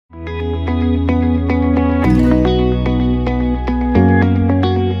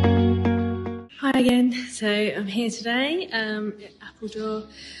again. So I'm here today at Appledore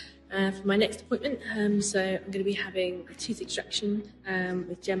for my next appointment. So I'm going to be having a tooth extraction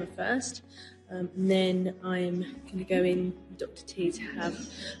with Gemma first, and then I'm going to go in with Dr. T to have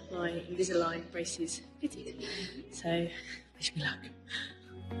my Invisalign braces fitted. So wish me luck.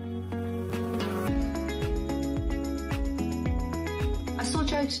 I saw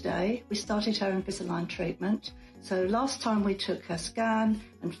Jo today. We started her Invisalign treatment. So last time we took her scan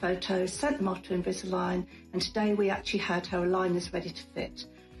and photos, sent them off to Invisalign, and today we actually had her aligners ready to fit.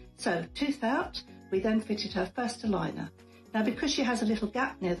 So tooth out, we then fitted her first aligner. Now because she has a little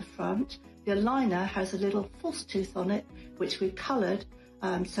gap near the front, the aligner has a little false tooth on it, which we've coloured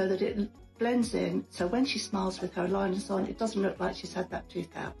so that it blends in. So when she smiles with her aligners on, it doesn't look like she's had that tooth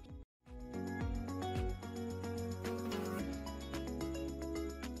out.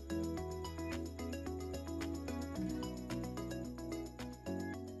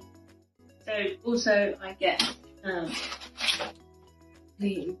 So also I get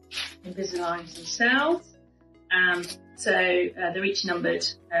the Invisaligns themselves. So they're each numbered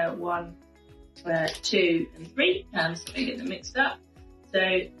 1, 2 and 3, so I get them mixed up.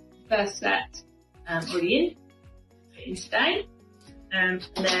 So first set already in today, and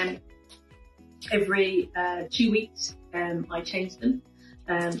then every 2 weeks I change them.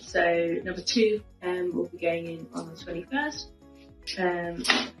 So number 2 will be going in on the 21st.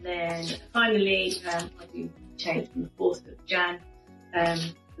 Then finally I do change from the 4th of Jan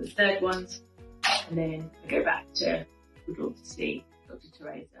for the third ones, and then I go back to Woodall to see Dr.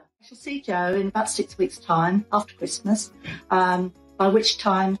 Teresa. I shall see Jo in about 6 weeks' time after Christmas, by which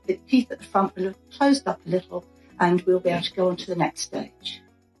time the teeth at the front will have closed up a little and we'll be able to go on to the next stage.